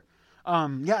sure. I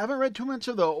haven't read too much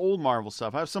of the old Marvel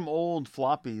stuff. I have some old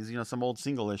floppies, some old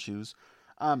single issues.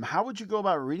 How would you go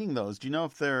about reading those? Do you know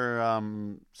if they're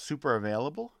super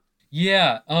available?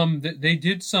 Yeah, they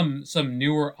did some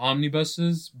newer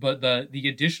omnibuses, but the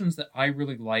editions that I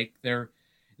really like, they're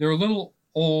a little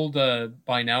old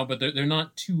by now, but they're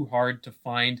not too hard to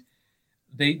find.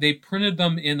 They printed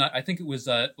them in, I think it was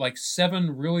like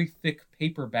 7 really thick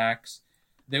paperbacks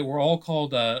that were all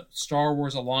called Star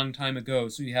Wars a long time ago.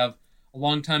 So you have a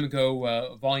long time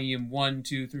ago, volume 1,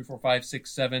 2, 3, 4, 5,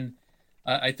 6, 7.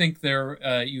 I think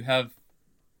there you have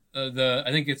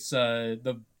I think it's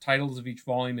the titles of each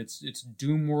volume. It's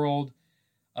Doom World,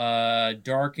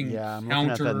 Dark Yeah, I'm looking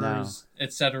at that now. Encounters,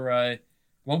 etc.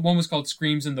 One was called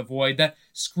Screams in the Void. That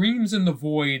Screams in the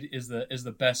Void is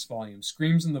the best volume.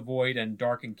 Screams in the Void and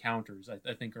Dark Encounters,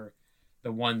 I think, are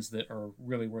the ones that are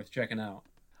really worth checking out.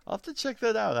 I'll have to check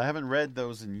that out. I haven't read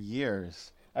those in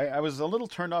years. I was a little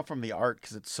turned off from the art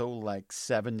because it's so like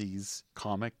 70s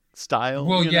comic style.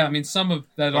 Well, you yeah, know? I mean, some of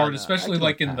that But, art, I especially can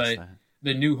like look in past that.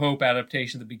 the New Hope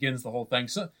adaptation that begins the whole thing.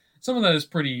 So some of that is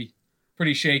pretty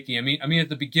shaky. I mean, at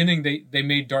the beginning they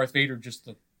made Darth Vader just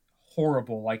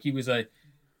horrible. Like he was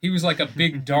like a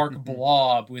big dark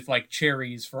blob with like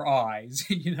cherries for eyes.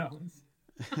 You know.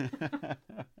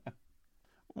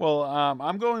 Well,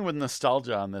 I'm going with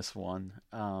nostalgia on this one.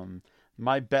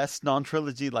 My best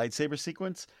non-trilogy lightsaber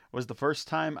sequence was the first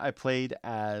time I played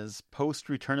as post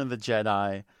Return of the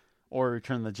Jedi or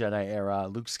Return of the Jedi era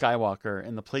Luke Skywalker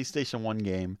in the PlayStation 1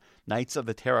 game Knights of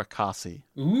the Terrakasi.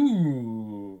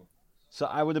 Ooh. So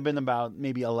I would have been about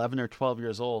maybe 11 or 12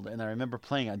 years old, and I remember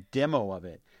playing a demo of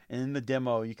it. And in the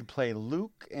demo, you could play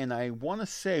Luke and I want to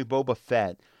say Boba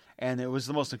Fett, and it was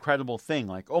the most incredible thing.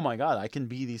 Like, oh my god, I can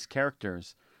be these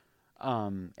characters.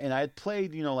 And I had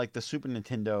played, like the Super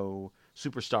Nintendo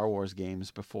Super Star Wars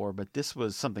games before, but this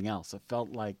was something else. It felt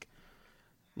like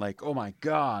oh my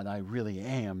god, I really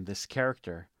am this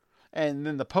character. And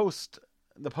then the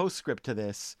postscript to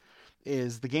this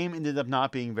is the game ended up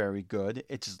not being very good.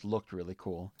 It just looked really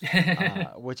cool,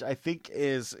 which I think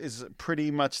is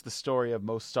pretty much the story of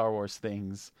most Star Wars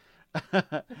things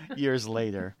years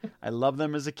later. I love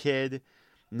them as a kid.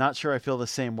 Not sure I feel the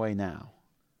same way now,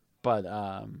 but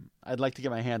I'd like to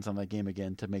get my hands on that game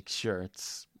again to make sure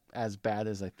it's as bad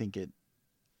as I think it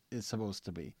is supposed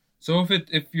to be. So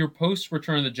if you're post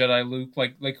Return of the Jedi, Luke,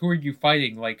 like who are you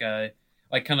fighting? Like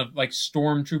kind of like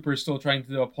stormtroopers still trying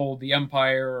to uphold the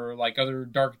Empire, or like other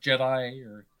dark Jedi,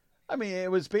 or I mean,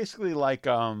 it was basically like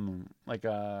a I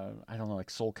don't know,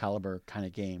 like Soul Calibur kind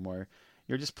of game where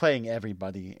you're just playing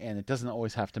everybody and it doesn't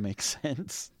always have to make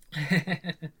sense.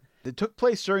 It took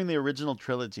place during the original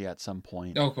trilogy at some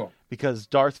point. Oh, cool. Because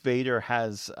Darth Vader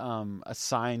has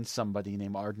assigned somebody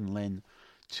named Arden Lin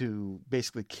to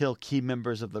basically kill key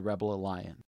members of the Rebel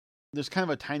Alliance. There's kind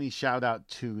of a tiny shout out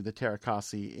to the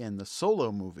Terrakasi in the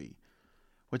Solo movie,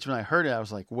 which when I heard it, I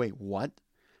was like, wait, what?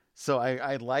 So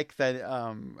I like that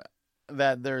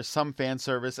that there's some fan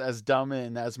service, as dumb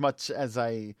and as much as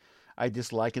I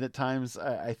dislike it at times.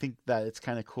 I think that it's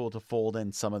kind of cool to fold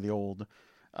in some of the old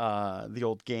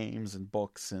games and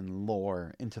books and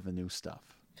lore into the new stuff.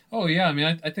 Oh yeah, I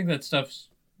mean, I think that stuff's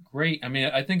great. I mean,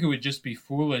 I think it would just be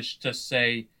foolish to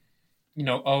say,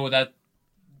 oh,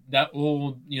 that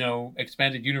old,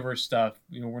 expanded universe stuff,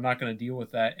 we're not going to deal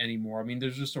with that anymore. I mean,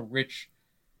 there's just a rich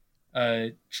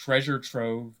treasure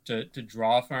trove to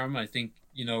draw from. I think,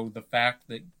 the fact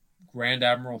that Grand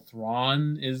Admiral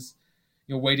Thrawn is,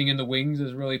 waiting in the wings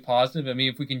is really positive. I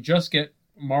mean, if we can just get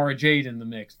Mara Jade in the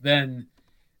mix, then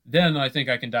I think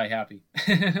I can die happy.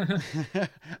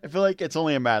 I feel like it's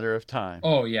only a matter of time.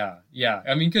 Oh yeah.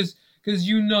 I mean, because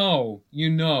you know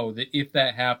that if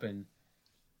that happened,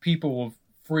 people will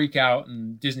freak out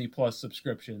and Disney Plus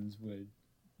subscriptions would,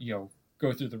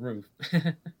 go through the roof.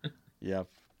 Yep.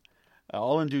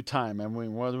 All in due time. I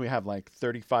mean, what do we have, like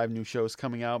 35 new shows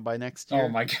coming out by next year? Oh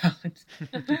my god.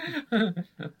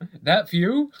 That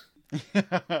few?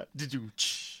 Did you...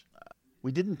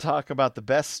 We didn't talk about the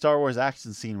best Star Wars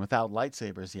action scene without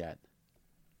lightsabers yet.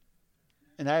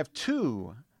 And I have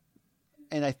two.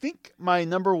 And I think my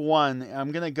number one,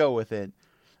 I'm going to go with it,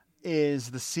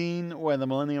 is the scene where the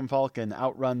Millennium Falcon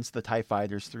outruns the TIE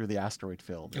fighters through the asteroid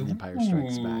field in Empire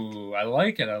Strikes Back. Ooh, I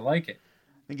like it. I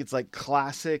think it's like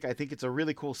classic. I think it's a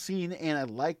really cool scene. And I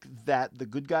like that the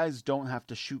good guys don't have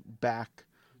to shoot back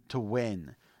to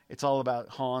win. It's all about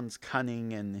Han's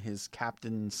cunning and his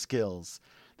captain skills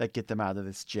that get them out of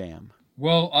this jam.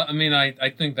 Well, I mean, I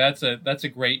think that's a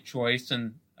great choice,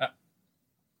 and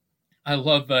I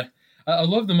love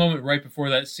the moment right before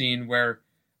that scene where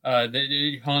Han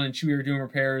and Chewie are doing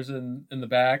repairs in the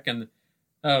back, and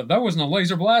that wasn't a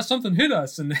laser blast, something hit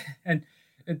us, and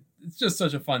it's just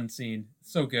such a fun scene,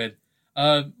 it's so good.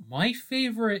 My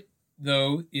favorite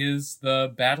though is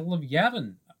the Battle of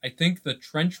Yavin. I think the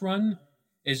trench run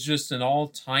is just an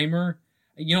all-timer.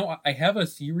 I have a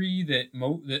theory that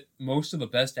that most of the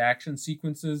best action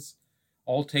sequences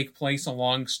all take place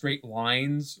along straight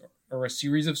lines or a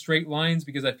series of straight lines,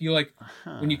 because I feel like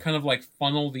when you kind of like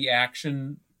funnel the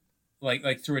action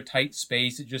like through a tight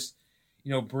space, it just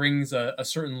brings a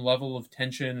certain level of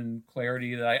tension and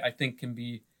clarity that I think can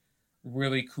be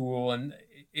really cool. And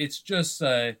it's just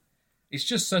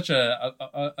such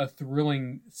a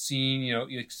thrilling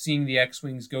scene. Seeing the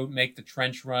X-wings go make the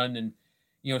trench run, and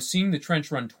seeing the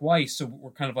trench run twice, so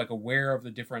we're kind of like aware of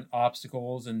the different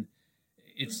obstacles, and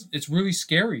it's really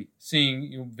scary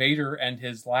seeing Vader and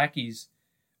his lackeys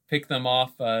pick them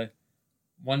off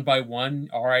one by one.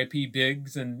 R.I.P.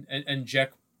 Biggs and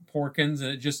Jack Porkins,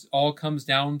 and it just all comes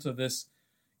down to this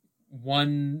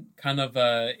one kind of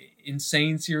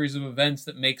insane series of events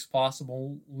that makes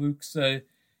possible Luke's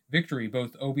victory.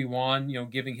 Both Obi-Wan,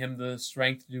 giving him the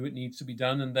strength to do what needs to be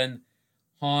done, and then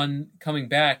Han coming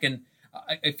back. And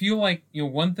I feel like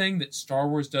one thing that Star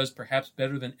Wars does perhaps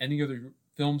better than any other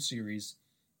film series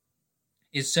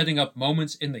is setting up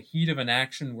moments in the heat of an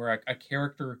action where a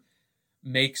character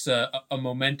makes a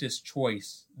momentous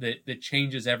choice that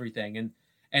changes everything.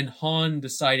 And Han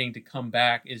deciding to come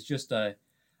back is just a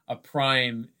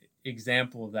prime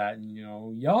example of that. And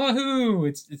Yahoo!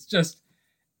 It's just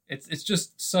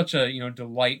such a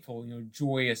delightful,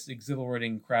 joyous,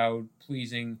 exhilarating, crowd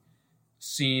pleasing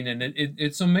scene. And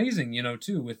it's amazing,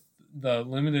 too, with the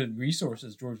limited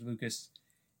resources George Lucas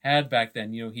had back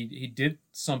then. He did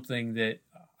something that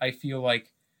I feel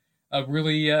like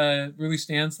really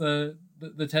stands the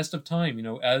test of time.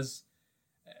 As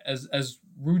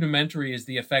rudimentary as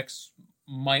the effects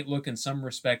might look in some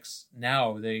respects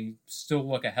now, they still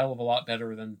look a hell of a lot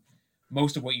better than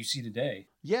most of what you see today.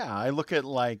 Yeah, I look at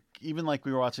even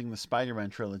we were watching the Spider-Man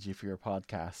trilogy for your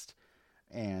podcast,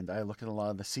 and I look at a lot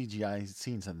of the CGI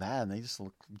scenes in that, and they just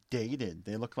look dated.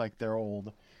 They look like they're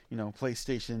old,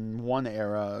 PlayStation 1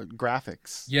 era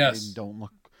graphics. Yes. They don't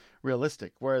look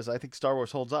realistic, whereas I think Star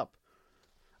Wars holds up.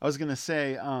 I was gonna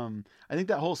say, I think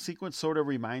that whole sequence sort of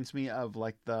reminds me of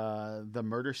the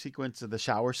murder sequence of the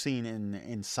shower scene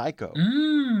in Psycho,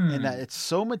 and that it's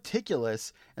so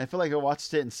meticulous. And I feel like I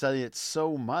watched it and studied it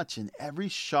so much, and every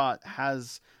shot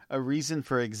has a reason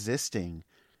for existing,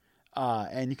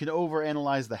 and you can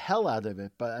overanalyze the hell out of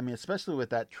it. But I mean, especially with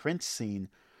that trench scene,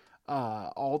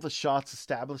 all the shots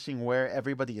establishing where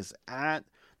everybody is at,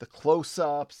 the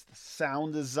close-ups, the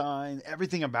sound design,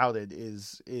 everything about it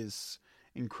is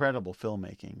incredible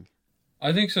filmmaking.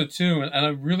 I think so too, and I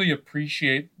really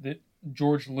appreciate that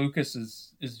George Lucas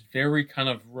is very kind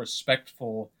of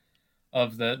respectful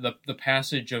of the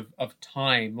passage of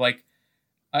time. Like,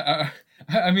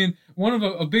 I mean, one of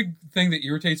a big thing that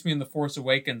irritates me in The Force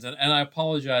Awakens, and I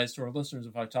apologize to our listeners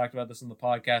if I've talked about this in the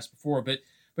podcast before, but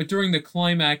during the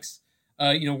climax,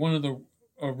 one of the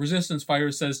Resistance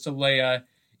fighters says to Leia,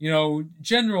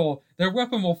 General, their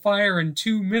weapon will fire in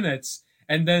 2 minutes,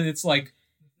 and then it's like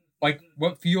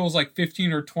what feels like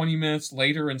 15 or 20 minutes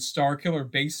later, and Starkiller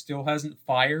Base still hasn't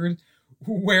fired.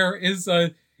 Where is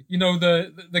the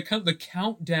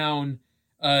countdown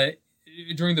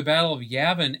during the Battle of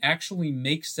Yavin actually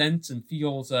makes sense and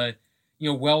feels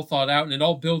well thought out, and it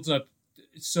all builds up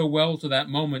so well to that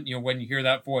moment. When you hear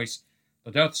that voice,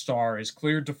 the Death Star is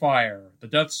cleared to fire. The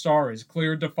Death Star is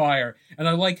cleared to fire. And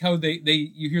I like how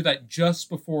you hear that just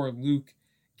before Luke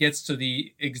gets to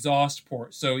the exhaust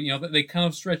port. So, they kind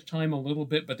of stretch time a little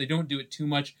bit, but they don't do it too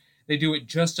much. They do it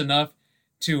just enough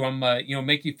to,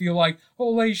 make you feel like,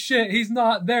 holy shit, he's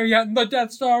not there yet, and the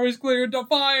Death Star is cleared to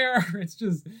fire.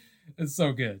 It's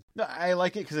so good. No, I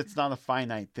like it because it's not a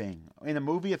finite thing. In a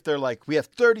movie, if they're like, we have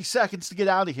 30 seconds to get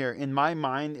out of here, in my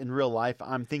mind, in real life,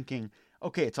 I'm thinking,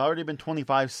 okay, it's already been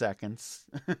 25 seconds,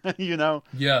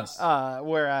 Yes.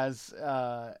 Whereas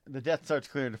the Death Star's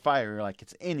cleared to fire, you're like,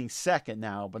 it's any second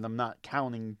now, but I'm not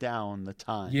counting down the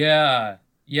time. Yeah,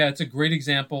 it's a great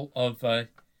example of,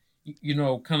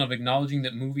 kind of acknowledging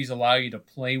that movies allow you to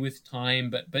play with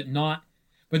time, but not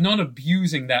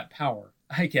abusing that power,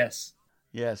 I guess.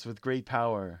 Yes, with great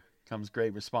power comes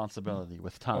great responsibility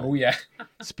with time. Oh, yeah.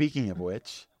 Speaking of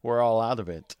which, we're all out of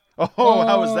it. Oh,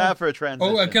 how was that for a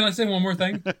transition? Oh, can I say one more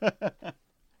thing?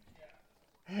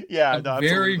 Yeah,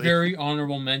 very, very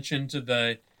honorable mention to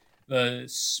the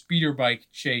speeder bike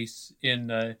chase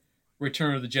in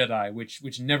Return of the Jedi,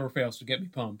 which never fails to get me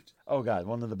pumped. Oh God,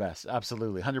 one of the best,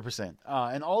 absolutely, 100%.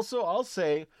 And also, I'll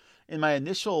say, in my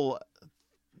initial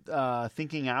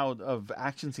thinking out of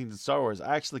action scenes in Star Wars,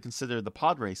 I actually consider the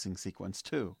pod racing sequence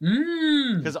too,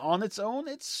 because on its own,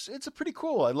 it's a pretty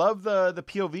cool. I love the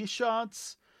POV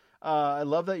shots. I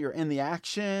love that you're in the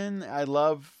action. I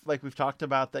love, like we've talked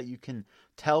about, that you can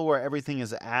tell where everything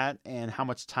is at and how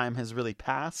much time has really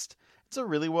passed. It's a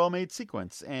really well-made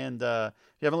sequence. And if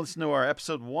you haven't listened to our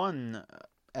episode 1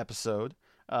 episode,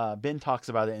 Ben talks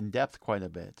about it in depth quite a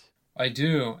bit. I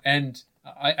do. And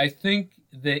I think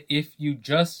that if you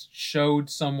just showed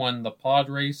someone the pod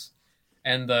race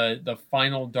and the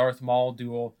final Darth Maul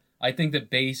duel, I think that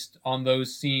based on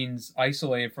those scenes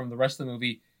isolated from the rest of the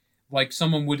movie, like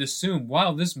someone would assume,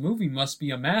 wow, this movie must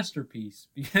be a masterpiece,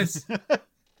 because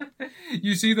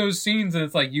you see those scenes and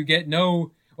it's like you get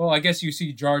no, well, I guess you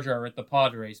see Jar Jar at the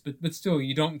pod race, but still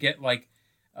you don't get like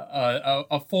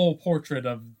a full portrait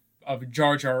of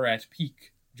Jar Jar at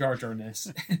peak Jar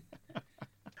Jar-ness.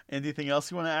 Anything else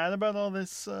you want to add about all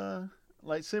this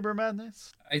lightsaber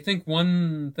madness? I think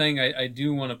one thing I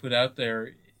do want to put out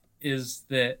there is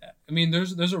that, I mean,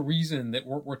 there's a reason that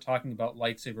we're talking about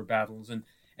lightsaber battles and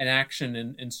action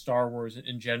in Star Wars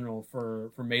in general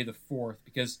for May the 4th,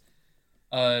 because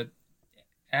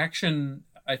action,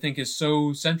 I think, is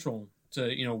so central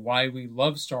to, you know, why we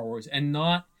love Star Wars, and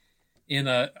not in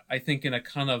a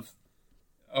kind of,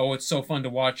 oh, it's so fun to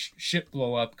watch shit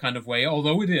blow up kind of way,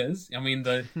 although it is. I mean,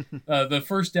 the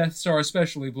first Death Star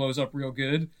especially blows up real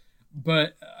good,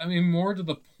 but I mean, more to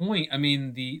the point, I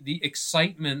mean, the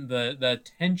excitement, the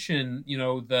tension, you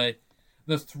know, the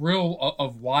thrill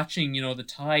of watching, you know, the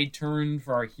tide turn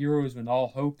for our heroes when all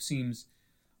hope seems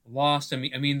lost. I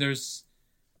mean, there's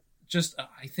just,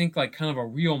 I think, like kind of a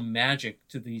real magic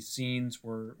to these scenes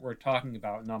we're talking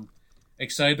about, and I'm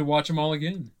excited to watch them all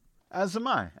again. As am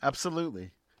I,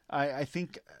 absolutely. I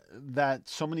think that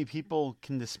so many people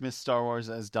can dismiss Star Wars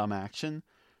as dumb action.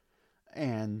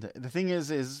 And the thing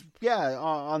is, yeah,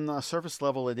 on the surface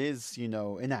level, it is, you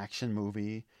know, an action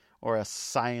movie or a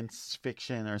science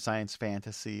fiction or science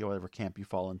fantasy or whatever camp you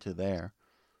fall into there.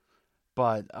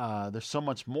 But there's so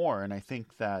much more. And I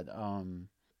think that,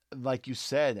 like you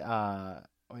said,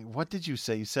 what did you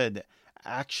say? You said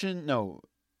action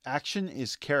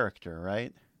is character,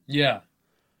 right? Yeah.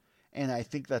 And I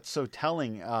think that's so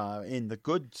telling in the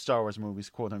good Star Wars movies,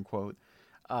 quote unquote.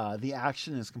 The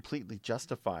action is completely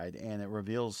justified and it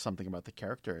reveals something about the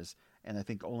characters. And I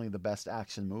think only the best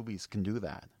action movies can do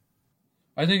that.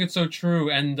 I think it's so true.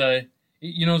 And,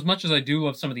 you know, as much as I do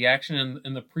love some of the action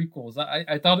in the prequels,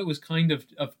 I thought it was kind of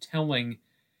telling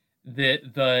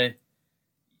that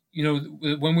you know,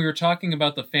 when we were talking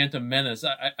about the Phantom Menace,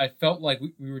 I felt like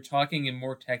we were talking in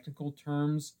more technical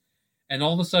terms. And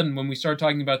all of a sudden, when we started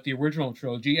talking about the original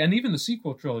trilogy, and even the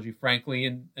sequel trilogy, frankly,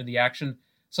 and the action,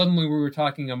 suddenly we were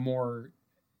talking in more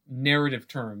narrative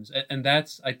terms. And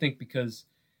that's, I think, because,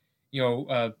 you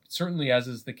know, certainly as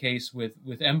is the case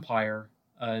with Empire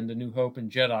and The New Hope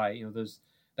and Jedi, you know, there's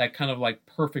that kind of like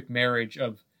perfect marriage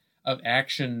of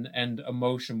action and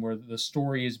emotion where the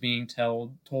story is being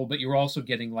told, but you're also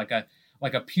getting like a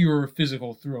pure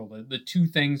physical thrill. The two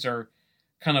things are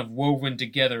kind of woven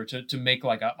together to make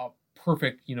like a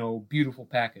perfect, you know, beautiful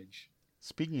package.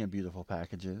 Speaking of beautiful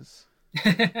packages,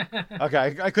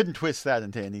 okay, I couldn't twist that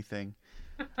into anything.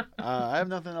 I have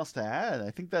nothing else to add. I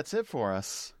think that's it for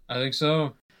us. I think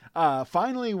so.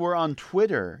 Finally, we're on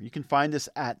Twitter. You can find us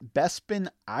at Bespin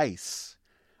Ice.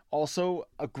 Also,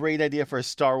 a great idea for a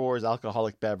Star Wars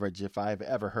alcoholic beverage if I've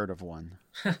ever heard of one.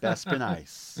 Bespin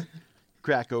Ice.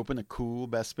 Crack open a cool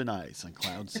Bespin Ice on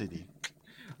Cloud City.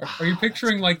 Are you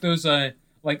picturing like those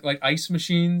like ice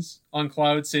machines on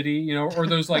Cloud City, you know, or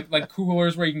those like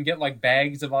coolers where you can get like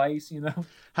bags of ice, you know?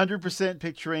 100%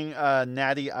 picturing a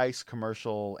Natty Ice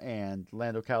commercial, and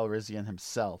Lando Calrissian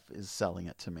himself is selling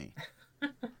it to me.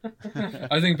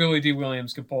 I think Billy D.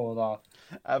 Williams can pull it off.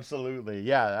 Absolutely.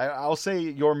 Yeah, I'll say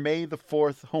your May the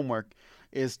 4th homework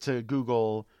is to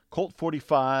Google Colt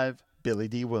 45 Billy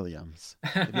D. Williams.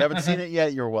 If you haven't seen it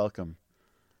yet, you're welcome.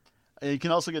 You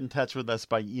can also get in touch with us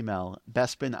by email,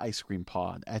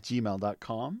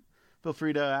 bespinicecreampod@gmail.com. Feel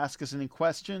free to ask us any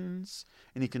questions,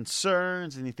 any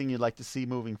concerns, anything you'd like to see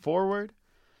moving forward.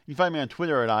 You can find me on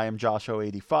Twitter at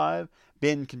IamJoshua85.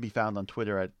 Ben can be found on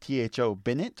Twitter at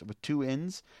THOBennett with 2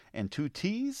 N's and 2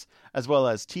 T's, as well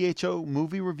as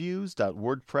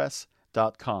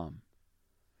thomoviereviews.wordpress.com.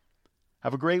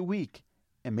 Have a great week,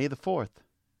 and May the 4th,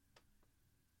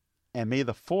 and may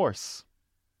the Force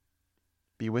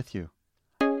be with you.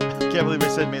 I can't believe I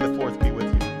said May the 4th be with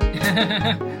you.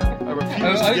 I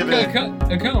refuse to give it.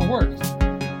 It kind of worked.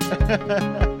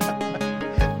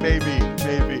 Maybe.